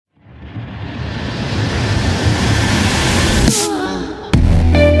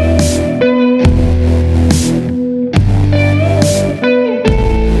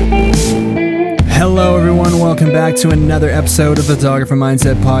back to another episode of the Photographer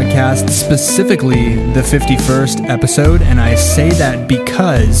Mindset Podcast, specifically the 51st episode, and I say that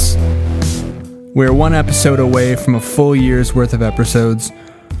because we're one episode away from a full year's worth of episodes,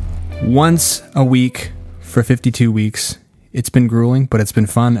 once a week for 52 weeks. It's been grueling, but it's been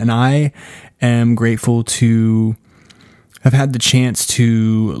fun, and I am grateful to have had the chance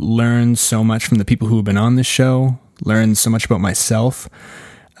to learn so much from the people who have been on this show, learn so much about myself,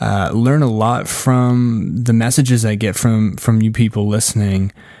 learn a lot from the messages I get from you people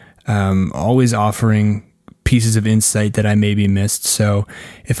listening, always offering pieces of insight that I maybe missed. So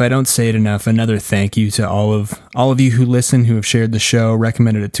if I don't say it enough, another thank you to all of you who listen, who have shared the show,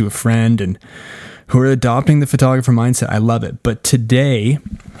 recommended it to a friend, and who are adopting the photographer mindset. I love it. But today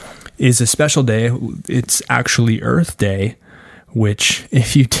is a special day. It's actually Earth Day, which,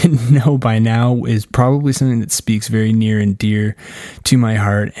 if you didn't know by now, is probably something that speaks very near and dear to my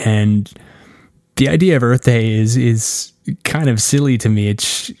heart. And the idea of Earth Day is kind of silly to me.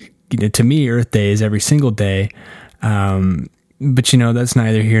 It's, to me, Earth Day is every single day. But that's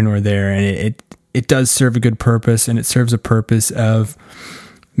neither here nor there. And it does serve a good purpose, and it serves a purpose of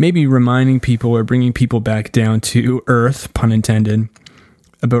maybe reminding people or bringing people back down to earth, pun intended,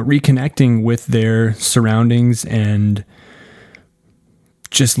 about reconnecting with their surroundings and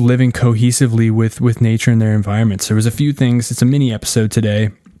just living cohesively with nature and their environments. There was a few things. It's a mini episode today.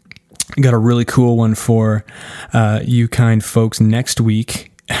 I got a really cool one for you kind folks next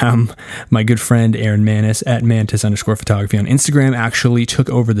week. My good friend Aaron Manis at Mantis_photography on Instagram actually took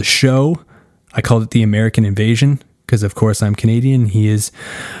over the show. I called it the American Invasion because, of course, I'm Canadian. He is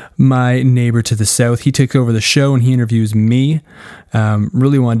my neighbor to the south. He took over the show and he interviews me.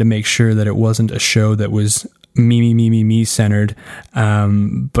 Really wanted to make sure that it wasn't a show that was me centered.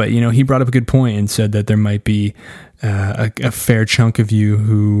 But he brought up a good point and said that there might be a fair chunk of you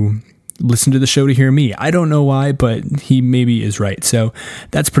who listen to the show to hear me. I don't know why, but he maybe is right. So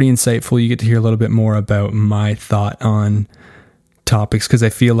that's pretty insightful. You get to hear a little bit more about my thought on topics, because I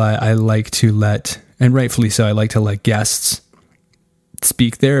feel I like to let, and rightfully so, I like to let guests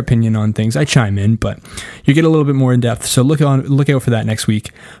speak their opinion on things. I chime in, but you get a little bit more in depth. So look out for that next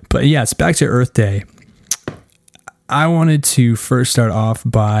week. But yeah, it's back to Earth Day. I wanted to first start off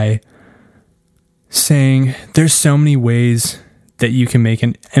by saying there's so many ways that you can make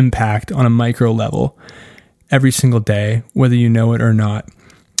an impact on a micro level every single day, whether you know it or not.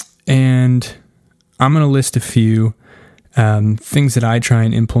 And I'm going to list a few things that I try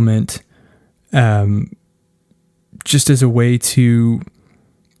and implement just as a way to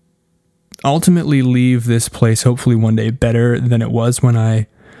ultimately leave this place, hopefully one day, better than it was when I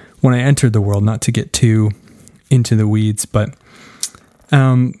entered the world, not to get too into the weeds. But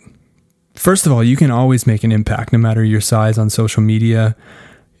first of all, you can always make an impact no matter your size on social media.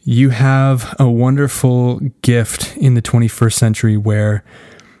 You have a wonderful gift in the 21st century where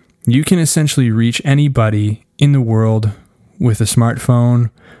you can essentially reach anybody in the world with a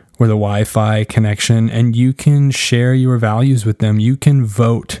smartphone, with a Wi-Fi connection, and you can share your values with them. You can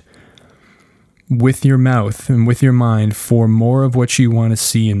vote with your mouth and with your mind for more of what you want to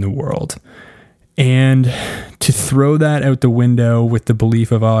see in the world. And to throw that out the window with the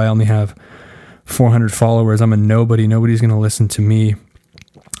belief of, I only have 400 followers, I'm a nobody, nobody's going to listen to me.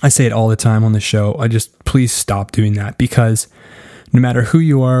 I say it all the time on the show. Please stop doing that, because no matter who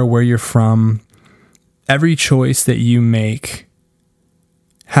you are, where you're from, every choice that you make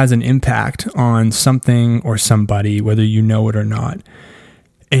has an impact on something or somebody, whether you know it or not.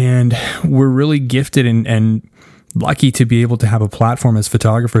 And we're really gifted and lucky to be able to have a platform as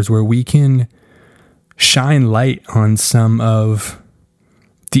photographers where we can shine light on some of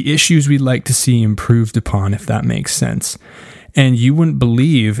the issues we'd like to see improved upon, if that makes sense. And you wouldn't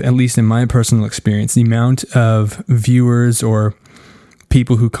believe, at least in my personal experience, the amount of viewers or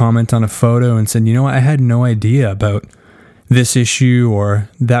people who comment on a photo and said, I had no idea about this issue or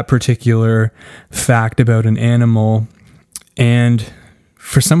that particular fact about an animal. And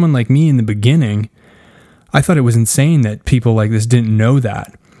for someone like me in the beginning, I thought it was insane that people like this didn't know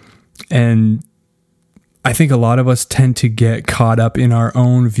that. And I think a lot of us tend to get caught up in our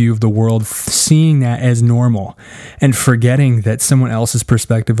own view of the world, seeing that as normal and forgetting that someone else's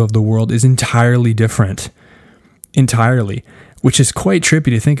perspective of the world is entirely different. Entirely. Which is quite trippy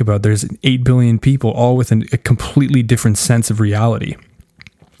to think about. There's 8 billion people all with a completely different sense of reality.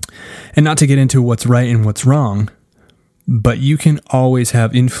 And not to get into what's right and what's wrong, but you can always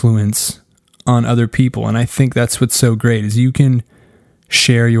have influence on other people. And I think that's what's so great, is you can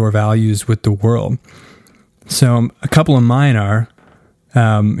share your values with the world. So a couple of mine are,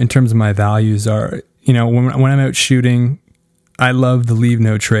 in terms of my values, are, when I'm out shooting, I love the leave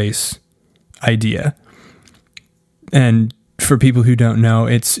no trace idea. And for people who don't know,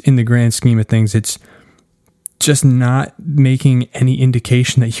 it's in the grand scheme of things, it's just not making any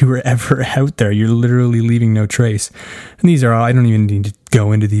indication that you were ever out there. You're literally leaving no trace. And these are all, I don't even need to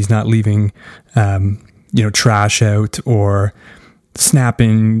go into these, not leaving, trash out or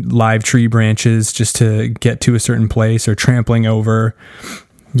snapping live tree branches just to get to a certain place, or trampling over,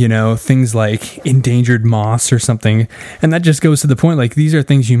 things like endangered moss or something. And that just goes to the point, like, these are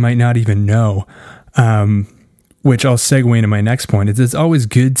things you might not even know, which I'll segue into my next point. It's always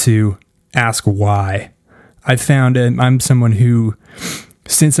good to ask why. I've found, and I'm someone who,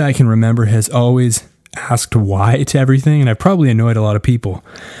 since I can remember, has always asked why to everything, and I've probably annoyed a lot of people.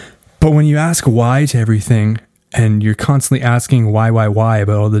 But when you ask why to everything, and you're constantly asking why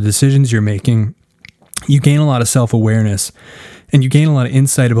about all the decisions you're making, you gain a lot of self-awareness, and you gain a lot of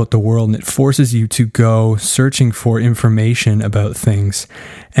insight about the world, and it forces you to go searching for information about things.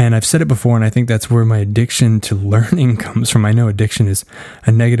 And I've said it before, and I think that's where my addiction to learning comes from. I know addiction is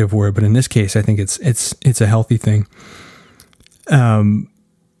a negative word, but in this case, I think it's a healthy thing.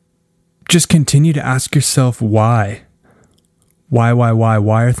 Just continue to ask yourself why. Why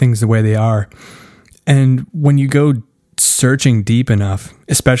are things the way they are? And when you go searching deep enough,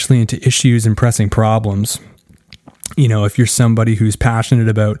 especially into issues and pressing problems, if you're somebody who's passionate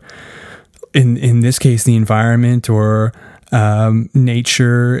about, in this case, the environment or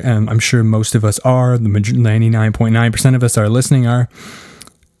nature, and I'm sure most of us are, the 99.9% of us are listening are,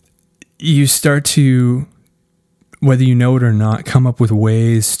 you start to, whether you know it or not, come up with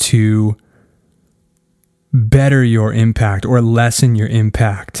ways to better your impact or lessen your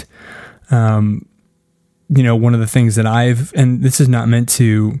impact. One of the things that and this is not meant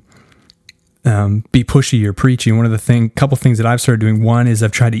to be pushy or preachy. Couple things that I've started doing. One is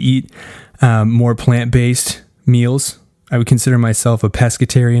I've tried to eat more plant-based meals. I would consider myself a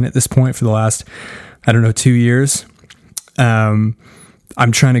pescatarian at this point for the last, 2 years. I'm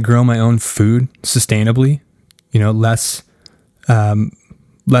trying to grow my own food sustainably, less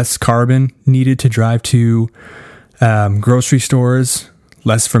carbon needed to drive to grocery stores,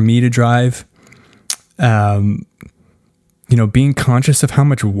 less for me to drive. Being conscious of how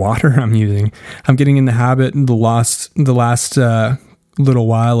much water I'm using. I'm getting in the habit in the last little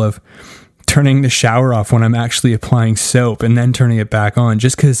while of turning the shower off when I'm actually applying soap and then turning it back on,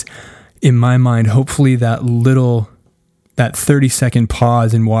 just because in my mind, hopefully that 30-second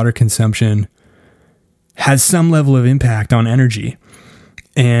pause in water consumption has some level of impact on energy.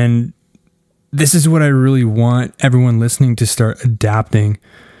 And this is what I really want everyone listening to start adapting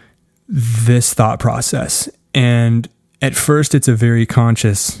this thought process. And at first, it's a very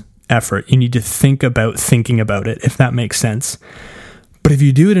conscious effort. You need to think about thinking about it, if that makes sense. But if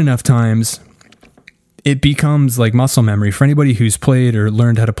you do it enough times, it becomes like muscle memory. For anybody who's played or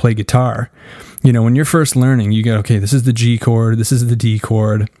learned how to play guitar, when you're first learning, you go, okay, this is the G chord, this is the D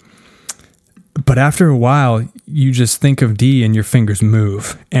chord. But after a while, you just think of D and your fingers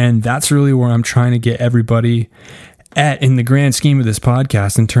move. And that's really where I'm trying to get everybody at in the grand scheme of this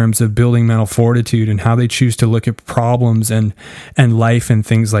podcast, in terms of building mental fortitude and how they choose to look at problems and life and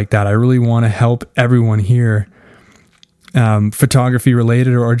things like that. I really want to help everyone here, photography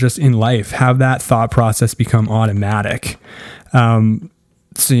related or just in life, have that thought process become automatic.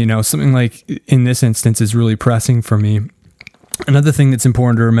 So, something like in this instance is really pressing for me. Another thing that's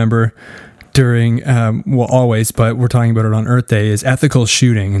important to remember during, always, but we're talking about it on Earth Day, is ethical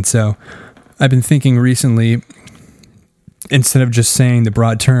shooting. And so I've been thinking recently, instead of just saying the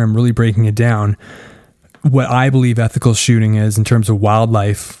broad term, really breaking it down, what I believe ethical shooting is in terms of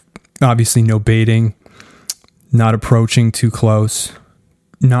wildlife. Obviously, no baiting, not approaching too close,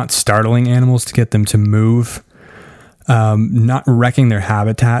 not startling animals to get them to move, not wrecking their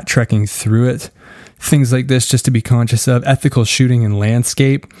habitat, trekking through it, things like this just to be conscious of. Ethical shooting in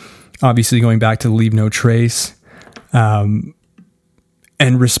landscape, obviously going back to leave no trace, and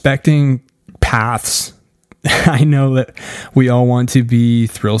respecting paths. I know that we all want to be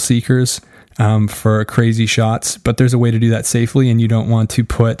thrill seekers for crazy shots, but there's a way to do that safely, and you don't want to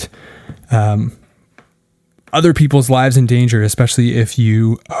put other people's lives in danger, especially if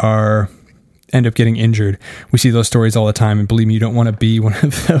you end up getting injured. We see those stories all the time, and believe me, you don't want to be one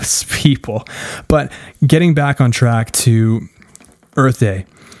of those people. But getting back on track to Earth Day,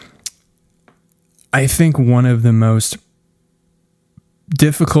 I think one of the most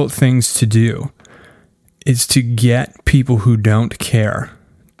difficult things to do is to get people who don't care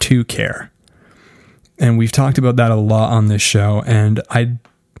to care. And we've talked about that a lot on this show, and I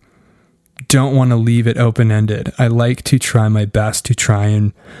don't want to leave it open-ended. I like to try my best to try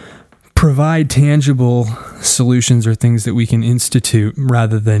and provide tangible solutions or things that we can institute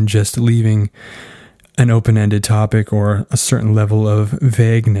rather than just leaving an open-ended topic or a certain level of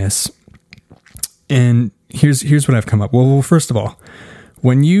vagueness. And here's what I've come up. Well, first of all,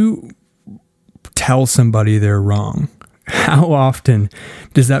 when you tell somebody they're wrong, how often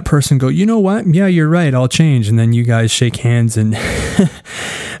does that person go, you know what? Yeah, you're right. I'll change. And then you guys shake hands and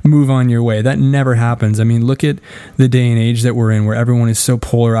move on your way. That never happens. I mean, look at the day and age that we're in, where everyone is so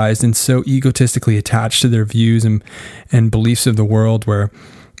polarized and so egotistically attached to their views and beliefs of the world, where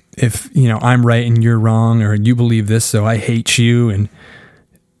if, I'm right and you're wrong, or you believe this, so I hate you. And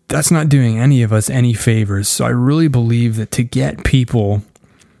that's not doing any of us any favors. So I really believe that to get people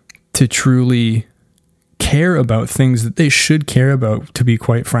to truly care about things that they should care about, to be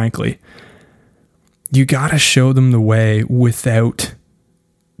quite frankly, you got to show them the way without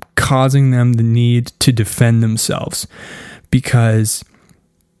causing them the need to defend themselves, because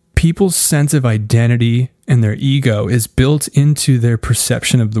people's sense of identity and their ego is built into their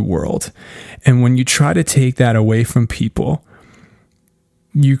perception of the world. And when you try to take that away from people,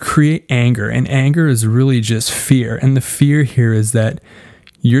 you create anger, and anger is really just fear. And the fear here is that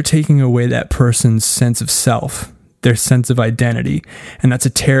you're taking away that person's sense of self, their sense of identity. And that's a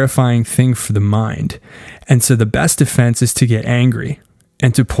terrifying thing for the mind. And so the best defense is to get angry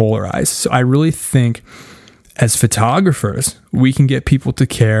and to polarize. So I really think as photographers, we can get people to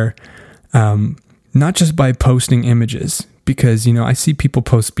care, not just by posting images, because, I see people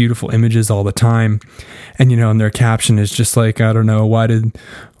post beautiful images all the time, and, and their caption is just like, I don't know, why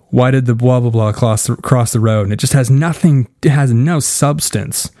did the blah, blah, blah cross the road? And it just has nothing, it has no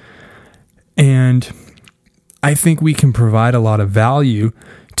substance. And I think we can provide a lot of value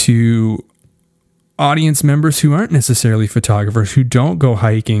to audience members who aren't necessarily photographers, who don't go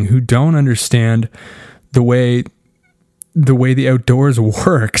hiking, who don't understand the way the outdoors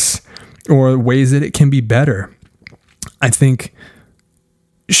works, or ways that it can be better. I think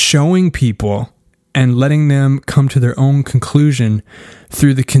showing people and letting them come to their own conclusion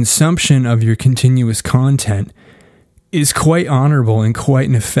through the consumption of your continuous content is quite honorable and quite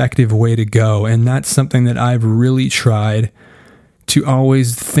an effective way to go. And that's something that I've really tried to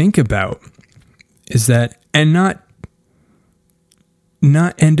always think about, is that, and not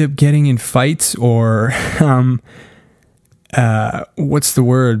end up getting in fights or,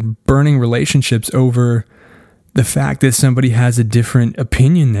 burning relationships over the fact that somebody has a different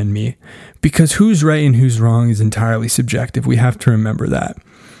opinion than me, because who's right and who's wrong is entirely subjective. We have to remember that.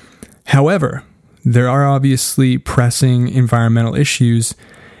 However, there are obviously pressing environmental issues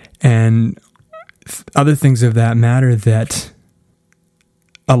and other things of that matter that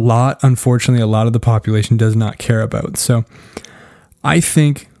unfortunately, a lot of the population does not care about. So I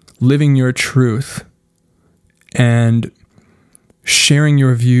think living your truth and sharing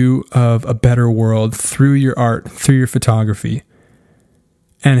your view of a better world through your art, through your photography,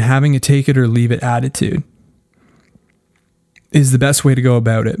 and having a take it or leave it attitude is the best way to go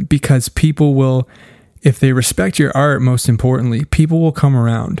about it, because people will, if they respect your art, most importantly, people will come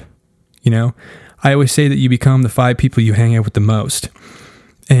around. I always say that you become the 5 people you hang out with the most.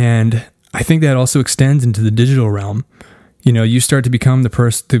 And I think that also extends into the digital realm. You start to become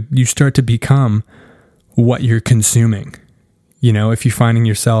you start to become what you're consuming. If you're finding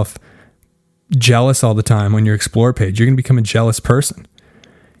yourself jealous all the time on your Explore page, you're going to become a jealous person.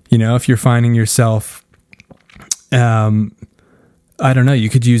 If you're finding yourself, I don't know, you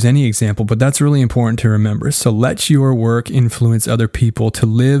could use any example, but that's really important to remember. So let your work influence other people to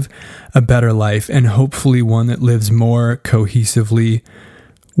live a better life, and hopefully one that lives more cohesively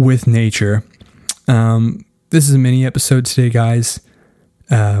with nature. This is a mini episode today, guys.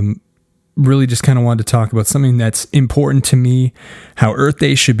 Really just kind of wanted to talk about something that's important to me, how Earth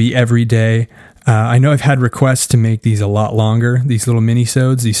Day should be every day. I know I've had requests to make these a lot longer, these little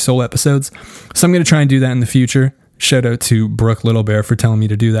mini-sodes, these solo episodes. So I'm going to try and do that in the future. Shout out to Brooke Little Bear for telling me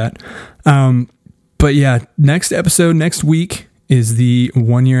to do that. But yeah, next episode, next week, is the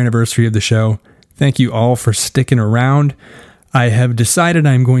 1-year anniversary of the show. Thank you all for sticking around. I have decided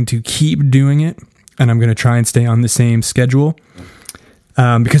I'm going to keep doing it, and I'm going to try and stay on the same schedule.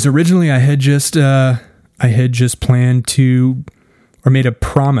 Because originally I had just planned to, or made a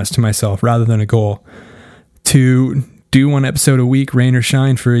promise to myself rather than a goal, to do 1 episode a week, rain or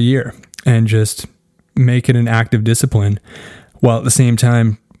shine, for a year, and just make it an active discipline, while at the same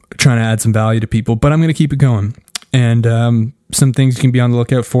time trying to add some value to people. But I'm going to keep it going, and some things you can be on the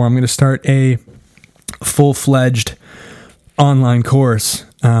lookout for. I'm going to start a full-fledged online course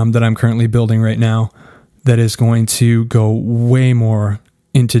that I'm currently building right now, that is going to go way more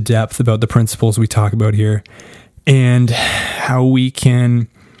into depth about the principles we talk about here, and how we can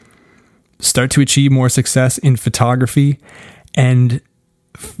start to achieve more success in photography, and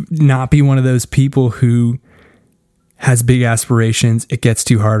not be one of those people who has big aspirations, it gets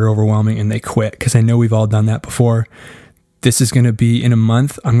too hard or overwhelming, and they quit, because I know we've all done that before. This is going to be in a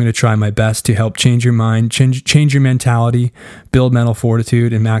month. I'm going to try my best to help change your mind, change your mentality, build mental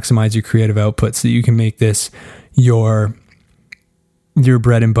fortitude, and maximize your creative output so that you can make this your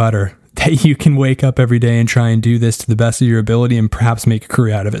bread and butter, that you can wake up every day and try and do this to the best of your ability and perhaps make a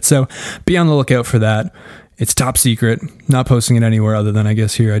career out of it. So be on the lookout for that. It's top secret, not posting it anywhere other than, I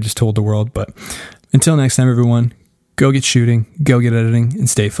guess, here. I just told the world. But until next time, everyone, go get shooting, go get editing, and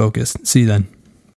stay focused. See you then.